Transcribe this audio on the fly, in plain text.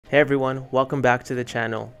Hey everyone, welcome back to the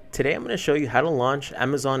channel. Today I'm going to show you how to launch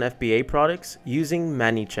Amazon FBA products using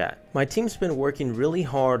Manychat. My team's been working really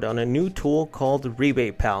hard on a new tool called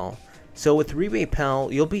Rebate Pal. So with Rebate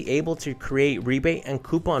Pal, you'll be able to create rebate and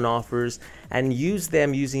coupon offers and use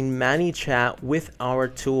them using Manychat with our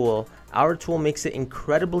tool. Our tool makes it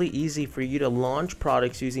incredibly easy for you to launch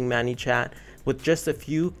products using Manychat with just a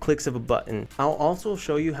few clicks of a button. I'll also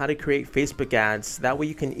show you how to create Facebook ads. That way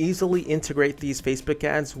you can easily integrate these Facebook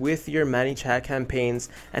ads with your Manychat campaigns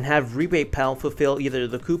and have Rebate Pal fulfill either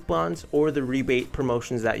the coupons or the rebate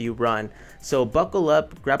promotions that you run. So buckle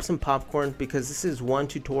up, grab some popcorn, because this is one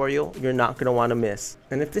tutorial you're not going to want to miss.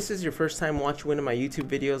 And if this is your first time watching one of my YouTube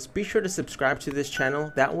videos, be sure to subscribe to this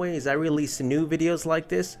channel. That way as I release new videos like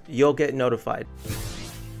this, you'll get notified.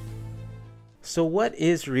 So what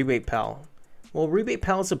is Rebate Pal? Well, Rebate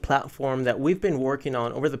Pal is a platform that we've been working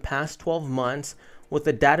on over the past 12 months with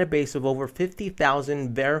a database of over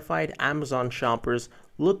 50,000 verified Amazon shoppers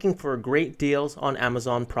looking for great deals on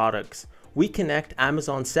Amazon products. We connect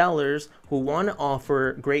Amazon sellers who want to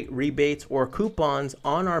offer great rebates or coupons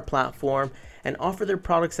on our platform and offer their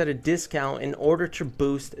products at a discount in order to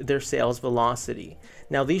boost their sales velocity.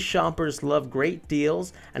 Now, these shoppers love great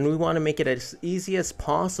deals, and we want to make it as easy as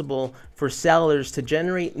possible for sellers to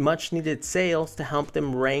generate much needed sales to help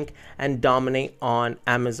them rank and dominate on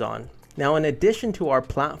Amazon. Now, in addition to our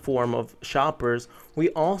platform of shoppers, we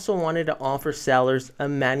also wanted to offer sellers a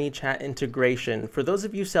Manychat integration. For those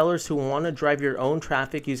of you sellers who want to drive your own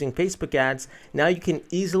traffic using Facebook ads, now you can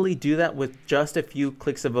easily do that with just a few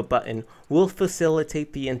clicks of a button. We'll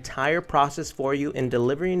facilitate the entire process for you in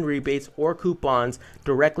delivering rebates or coupons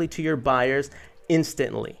directly to your buyers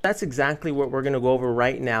instantly. That's exactly what we're going to go over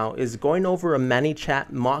right now, is going over a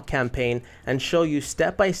Manychat mock campaign and show you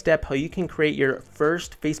step by step how you can create your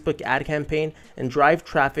first Facebook ad campaign and drive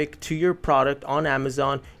traffic to your product on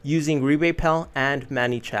Amazon using Rebate Pal and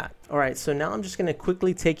Manychat. Alright, so now I'm just going to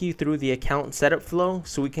quickly take you through the account setup flow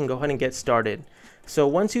so we can go ahead and get started. So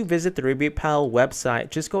once you visit the Rebate Pal website,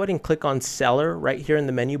 just go ahead and click on Seller right here in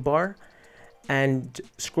the menu bar and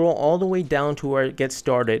scroll all the way down to where it gets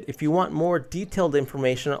started. If you want more detailed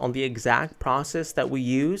information on the exact process that we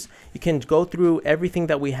use, you can go through everything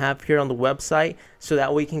that we have here on the website, so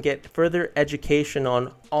that we can get further education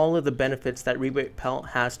on all of the benefits that Rebate Pal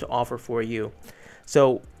has to offer for you.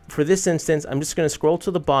 So for this instance, I'm just going to scroll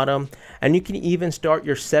to the bottom, and you can even start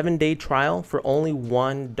your 7-day trial for only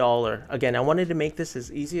 $1. Again, I wanted to make this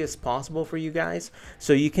as easy as possible for you guys,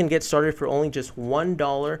 so you can get started for only just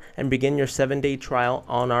 $1 and begin your 7-day trial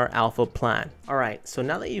on our alpha plan. Alright, so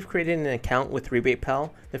now that you've created an account with Rebate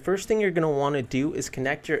Pal, the first thing you're going to want to do is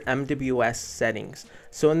connect your MWS settings.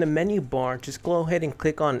 So in the menu bar, just go ahead and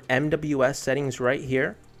click on MWS settings right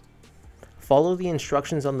here. Follow the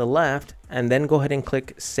instructions on the left and then go ahead and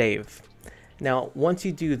click Save. Now, once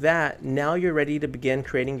you do that, now you're ready to begin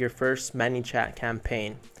creating your first Manychat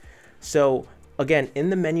campaign. So again, in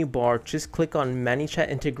the menu bar, just click on Manychat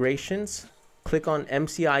integrations, click on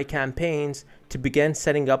MCI campaigns to begin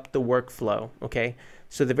setting up the workflow. Okay,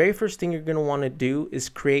 so the very first thing you're going to want to do is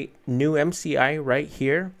create new MCI right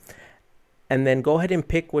here, and then go ahead and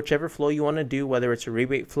pick whichever flow you want to do, whether it's a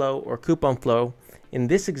rebate flow or coupon flow. In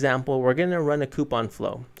this example, we're going to run a coupon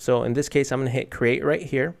flow. So in this case, I'm going to hit create right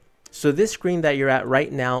here. So this screen that you're at right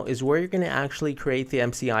now is where you're going to actually create the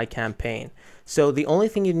MCI campaign. So the only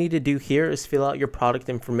thing you need to do here is fill out your product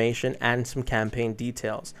information and some campaign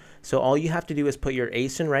details. So all you have to do is put your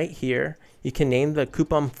ASIN right here. You can name the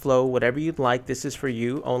coupon flow whatever you'd like. This is for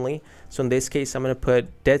you only. So in this case, I'm going to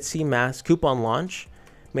put Dead Sea Mask coupon launch.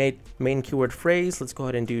 Main keyword phrase, let's go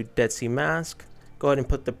ahead and do Dead Sea Mask. Go ahead and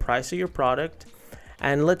put the price of your product.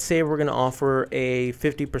 And let's say we're going to offer a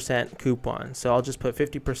 50% coupon. So I'll just put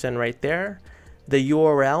 50% right there. The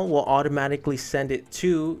URL will automatically send it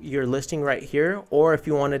to your listing right here. Or if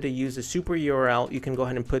you wanted to use a super URL, you can go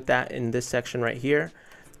ahead and put that in this section right here.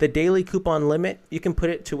 The daily coupon limit, you can put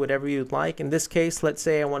it to whatever you'd like. In this case, let's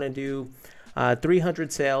say I want to do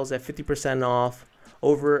 300 sales at 50% off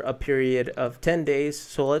over a period of 10 days.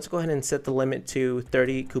 So let's go ahead and set the limit to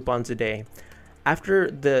 30 coupons a day. After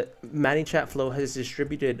the Manychat flow has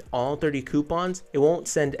distributed all 30 coupons, it won't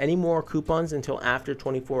send any more coupons until after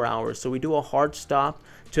 24 hours. So we do a hard stop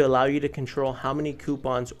to allow you to control how many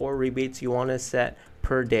coupons or rebates you want to set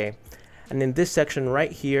per day. And in this section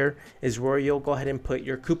right here is where you'll go ahead and put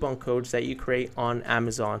your coupon codes that you create on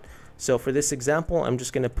Amazon. So for this example, I'm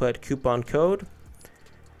just going to put coupon code.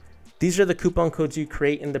 These are the coupon codes you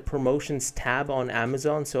create in the promotions tab on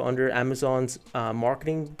Amazon. So under Amazon's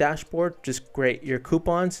marketing dashboard, just create your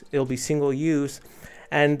coupons. It'll be single use.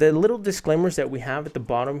 And the little disclaimers that we have at the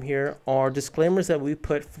bottom here are disclaimers that we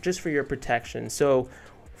put just for your protection. So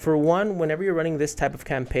for one, whenever you're running this type of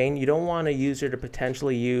campaign, you don't want a user to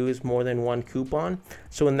potentially use more than one coupon.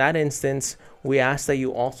 So in that instance, we ask that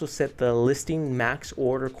you also set the listing max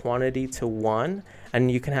order quantity to 1.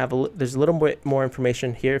 And you can have there's a little bit more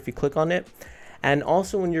information here if you click on it. And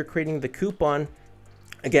also when you're creating the coupon,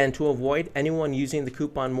 again, to avoid anyone using the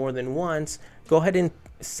coupon more than once, go ahead and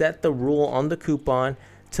set the rule on the coupon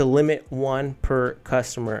to limit 1 per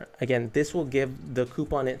customer. Again, this will give the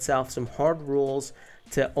coupon itself some hard rules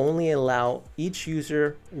to only allow each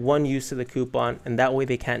user 1 use of the coupon, and that way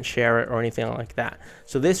they can't share it or anything like that.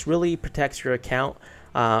 So this really protects your account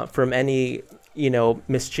from any,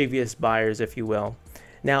 mischievous buyers, if you will.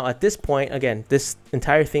 Now at this point, again, this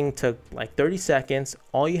entire thing took like 30 seconds.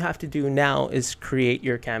 All you have to do now is create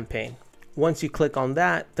your campaign. Once you click on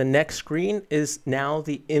that, the next screen is now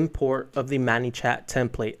the import of the Manychat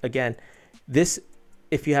template. Again,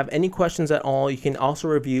 if you have any questions at all, you can also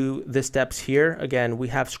review the steps here. Again, we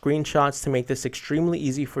have screenshots to make this extremely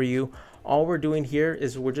easy for you. All we're doing here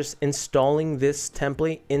is we're just installing this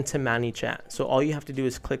template into Manychat. So all you have to do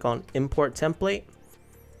is click on import template.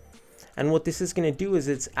 And what this is going to do is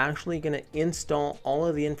it's actually going to install all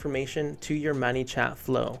of the information to your Manychat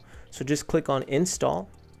flow. So just click on install,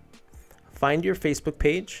 find your Facebook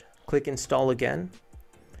page, click install again,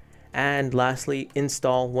 and lastly,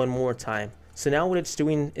 install one more time. So now what it's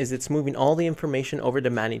doing is it's moving all the information over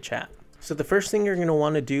to Manychat. So the first thing you're going to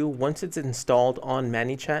want to do once it's installed on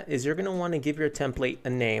Manychat is you're going to want to give your template a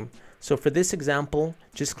name. So for this example,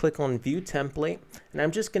 just click on view template, and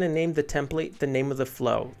I'm just going to name the template the name of the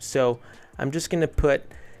flow. So I'm just going to put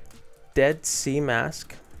Dead Sea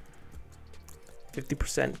Mask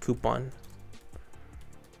 50% coupon,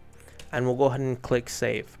 and we'll go ahead and click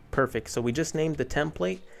save. Perfect. So we just named the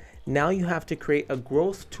template. Now you have to create a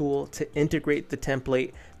growth tool to integrate the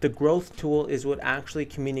template. The growth tool is what actually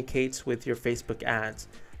communicates with your Facebook ads.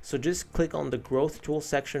 So just click on the growth tool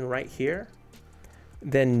section right here,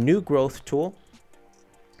 then new growth tool,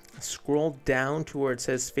 scroll down to where it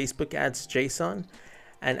says Facebook ads JSON.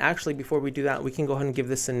 And actually before we do that, we can go ahead and give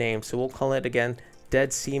this a name. So we'll call it again,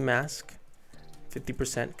 Dead Sea Mask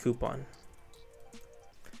 50% coupon.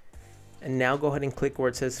 And now go ahead and click where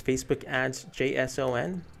it says Facebook ads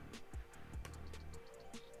JSON.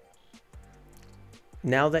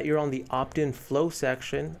 Now that you're on the opt-in flow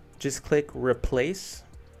section, just click replace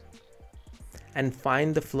and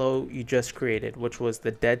find the flow you just created, which was the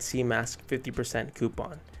Dead Sea Mask 50%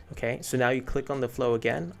 coupon. Okay, so now you click on the flow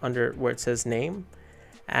again under where it says name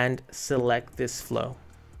and select this flow.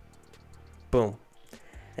 Boom.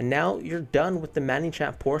 And now you're done with the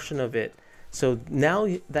Manychat portion of it. So now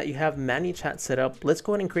that you have Manychat set up, let's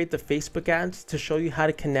go ahead and create the Facebook ads to show you how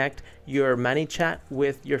to connect your Manychat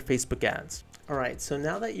with your Facebook ads. All right, so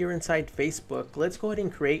now that you're inside Facebook, let's go ahead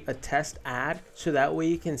and create a test ad so that way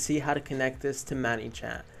you can see how to connect this to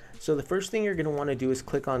Manychat. So the first thing you're going to want to do is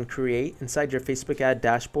click on create inside your Facebook ad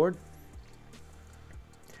dashboard.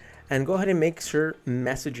 And go ahead and make sure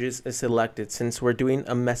messages is selected since we're doing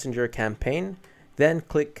a messenger campaign. Then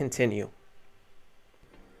click continue.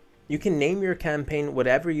 You can name your campaign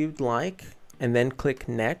whatever you'd like and then click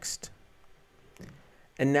next.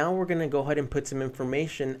 And now we're going to go ahead and put some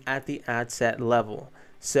information at the ad set level.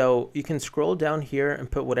 So you can scroll down here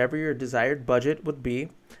and put whatever your desired budget would be.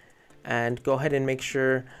 And go ahead and make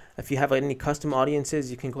sure if you have any custom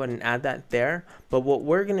audiences, you can go ahead and add that there. But what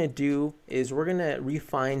we're going to do is we're going to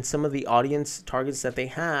refine some of the audience targets that they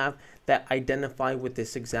have that identify with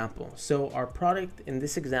this example. So our product in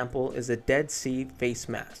this example is a Dead Sea face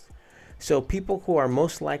mask. So people who are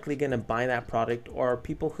most likely going to buy that product are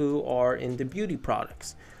people who are into beauty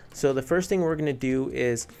products. So the first thing we're going to do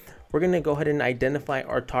is we're going to go ahead and identify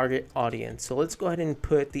our target audience. So let's go ahead and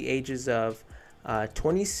put the ages of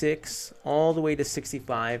 26 all the way to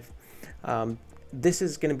 65. This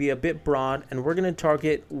is going to be a bit broad, and we're going to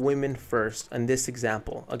target women first in this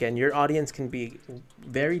example. Again, your audience can be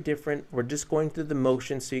very different. We're just going through the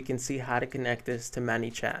motions so you can see how to connect this to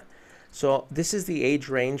Manychat. So this is the age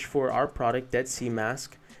range for our product, Dead Sea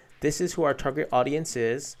Mask. This is who our target audience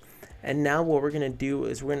is. And now what we're going to do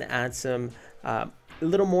is we're going to add some a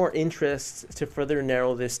little more interest to further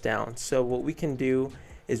narrow this down. So what we can do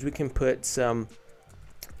is we can put some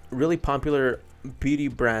really popular beauty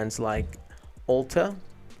brands like Ulta.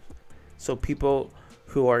 So people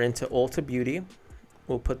who are into Ulta beauty,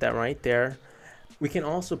 we'll put that right there. We can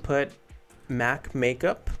also put MAC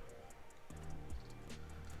makeup.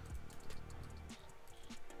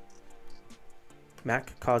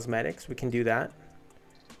 MAC Cosmetics, we can do that.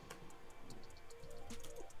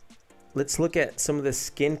 let's look at some of the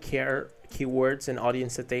skincare keywords and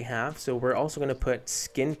audience that they have. So we're also going to put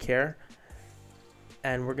skincare,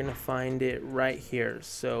 and we're going to find it right here.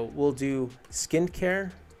 So we'll do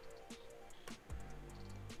skincare,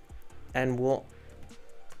 and we'll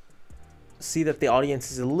see that the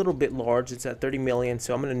audience is a little bit large. It's at 30 million.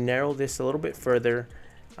 So I'm going to narrow this a little bit further.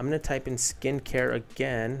 I'm going to type in skincare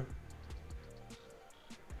again.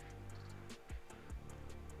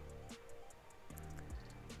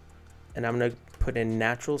 And I'm going to put in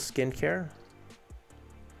natural skincare.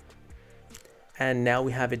 And now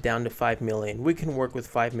we have it down to 5 million. We can work with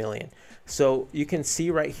 5 million. So you can see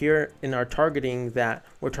right here in our targeting that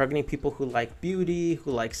we're targeting people who like beauty,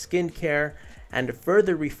 who like skincare. And to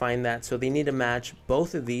further refine that, so they need to match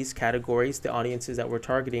both of these categories, the audiences that we're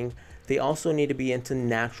targeting. They also need to be into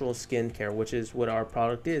natural skincare, which is what our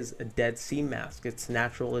product is, a Dead Sea mask. It's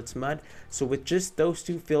natural, it's mud. So with just those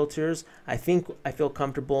two filters, I think I feel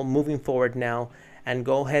comfortable moving forward now. And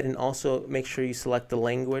go ahead and also make sure you select the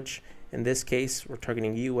language. In this case, we're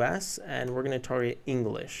targeting US, and we're going to target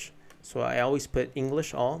English. So I always put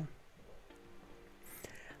English all.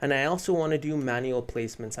 And I also want to do manual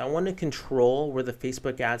placements. I want to control where the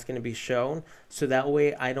Facebook ad's going to be shown, so that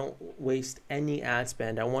way I don't waste any ad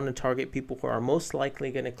spend. I want to target people who are most likely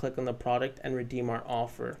going to click on the product and redeem our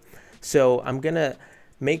offer. So I'm going to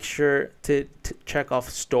make sure to check off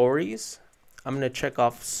stories. I'm going to check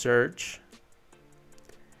off search.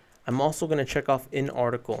 I'm also going to check off in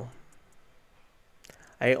article.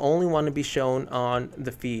 I only want to be shown on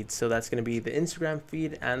the feed. So that's going to be the Instagram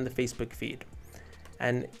feed and the Facebook feed.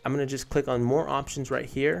 And I'm going to just click on more options right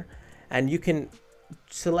here. And you can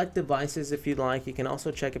select devices if you'd like. You can also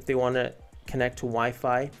check if they want to connect to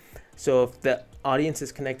Wi-Fi. So if the audience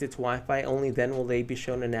is connected to Wi-Fi, only then will they be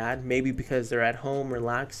shown an ad. Maybe because they're at home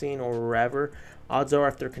relaxing or wherever. Odds are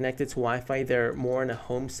if they're connected to Wi-Fi, they're more in a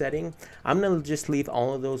home setting. I'm going to just leave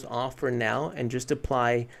all of those off for now and just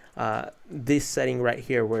apply this setting right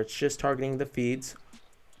here where it's just targeting the feeds.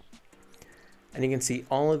 And you can see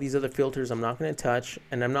all of these other filters I'm not going to touch,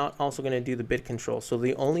 and I'm not also going to do the bid control. So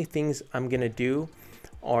the only things I'm going to do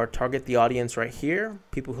are target the audience right here,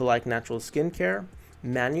 people who like natural skincare,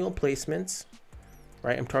 manual placements,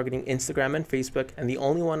 right? I'm targeting Instagram and Facebook, and the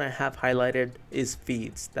only one I have highlighted is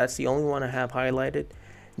feeds. That's the only one I have highlighted.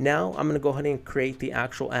 Now I'm going to go ahead and create the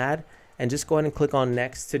actual ad, and just go ahead and click on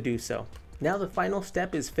next to do so. Now the final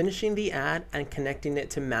step is finishing the ad and connecting it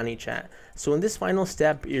to Manychat. So in this final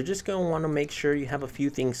step, you're just going to want to make sure you have a few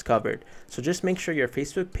things covered. So just make sure your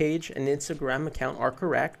Facebook page and Instagram account are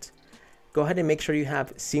correct. Go ahead and make sure you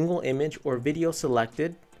have single image or video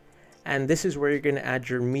selected. And this is where you're going to add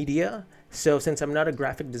your media. So since I'm not a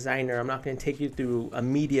graphic designer, I'm not going to take you through a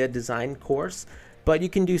media design course. But you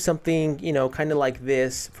can do something, you know, kind of like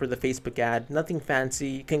this for the Facebook ad. Nothing fancy.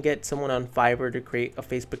 You can get someone on Fiverr to create a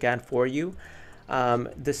Facebook ad for you.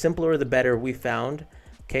 The simpler the better, we found.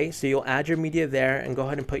 Okay, so you'll add your media there and go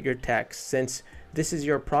ahead and put your text. Since this is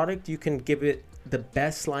your product, you can give it the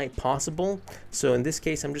best light possible. So in this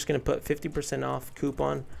case, I'm just going to put 50% off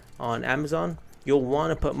coupon on Amazon. You'll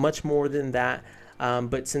want to put much more than that.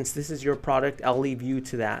 But since this is your product, I'll leave you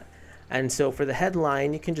to that. And so for the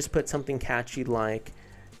headline, you can just put something catchy like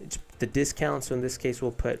the discount. So in this case,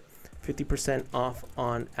 we'll put 50% off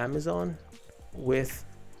on Amazon with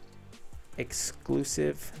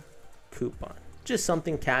exclusive coupon. Just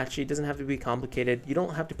something catchy. It doesn't have to be complicated. You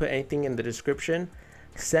don't have to put anything in the description.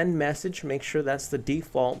 Send message, make sure that's the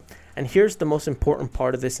default. And here's the most important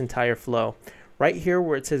part of this entire flow. Right here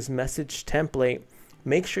where it says message template,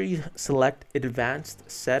 make sure you select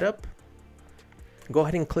advanced setup. Go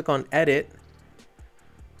ahead and click on edit,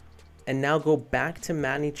 and now go back to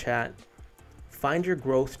Manychat. Find your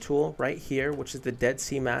growth tool right here, which is the Dead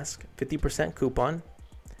Sea mask 50% coupon.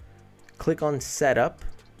 Click on setup,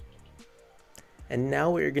 and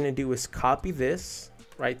now what you're going to do is copy this,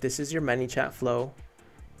 right? This is your Manychat flow.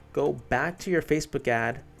 Go back to your Facebook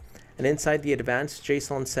ad, and inside the advanced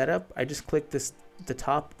JSON setup, I just click this, the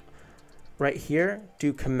top right here,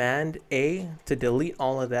 do Command A to delete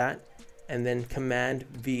all of that, and then Command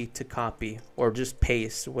V to copy, or just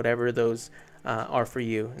paste, whatever those are for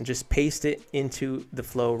you, and just paste it into the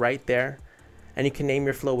flow right there. And you can name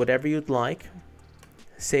your flow whatever you'd like.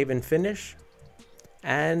 Save and finish,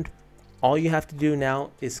 and all you have to do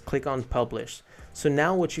now is click on publish. So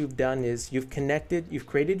now what you've done is you've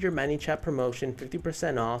created your Manychat promotion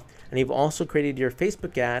 50% off, and you've also created your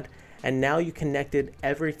Facebook ad, and now you connected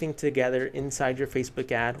everything together inside your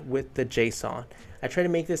Facebook ad with the JSON. I try to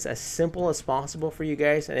make this as simple as possible for you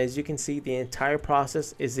guys, and as you can see, the entire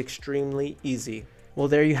process is extremely easy. Well,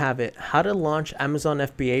 there you have it, how to launch Amazon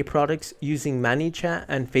FBA products using Manychat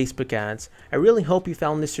and Facebook ads. I really hope you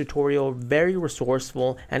found this tutorial very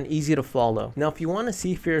resourceful and easy to follow. Now, if you want to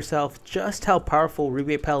see for yourself just how powerful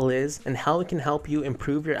RebatePal is and how it can help you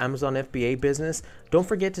improve your Amazon FBA business, don't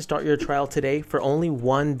forget to start your trial today for only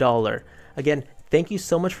 $1. Again, thank you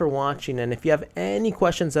so much for watching, and if you have any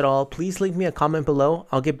questions at all, please leave me a comment below.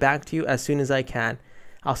 I'll get back to you as soon as I can.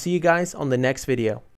 I'll see you guys on the next video.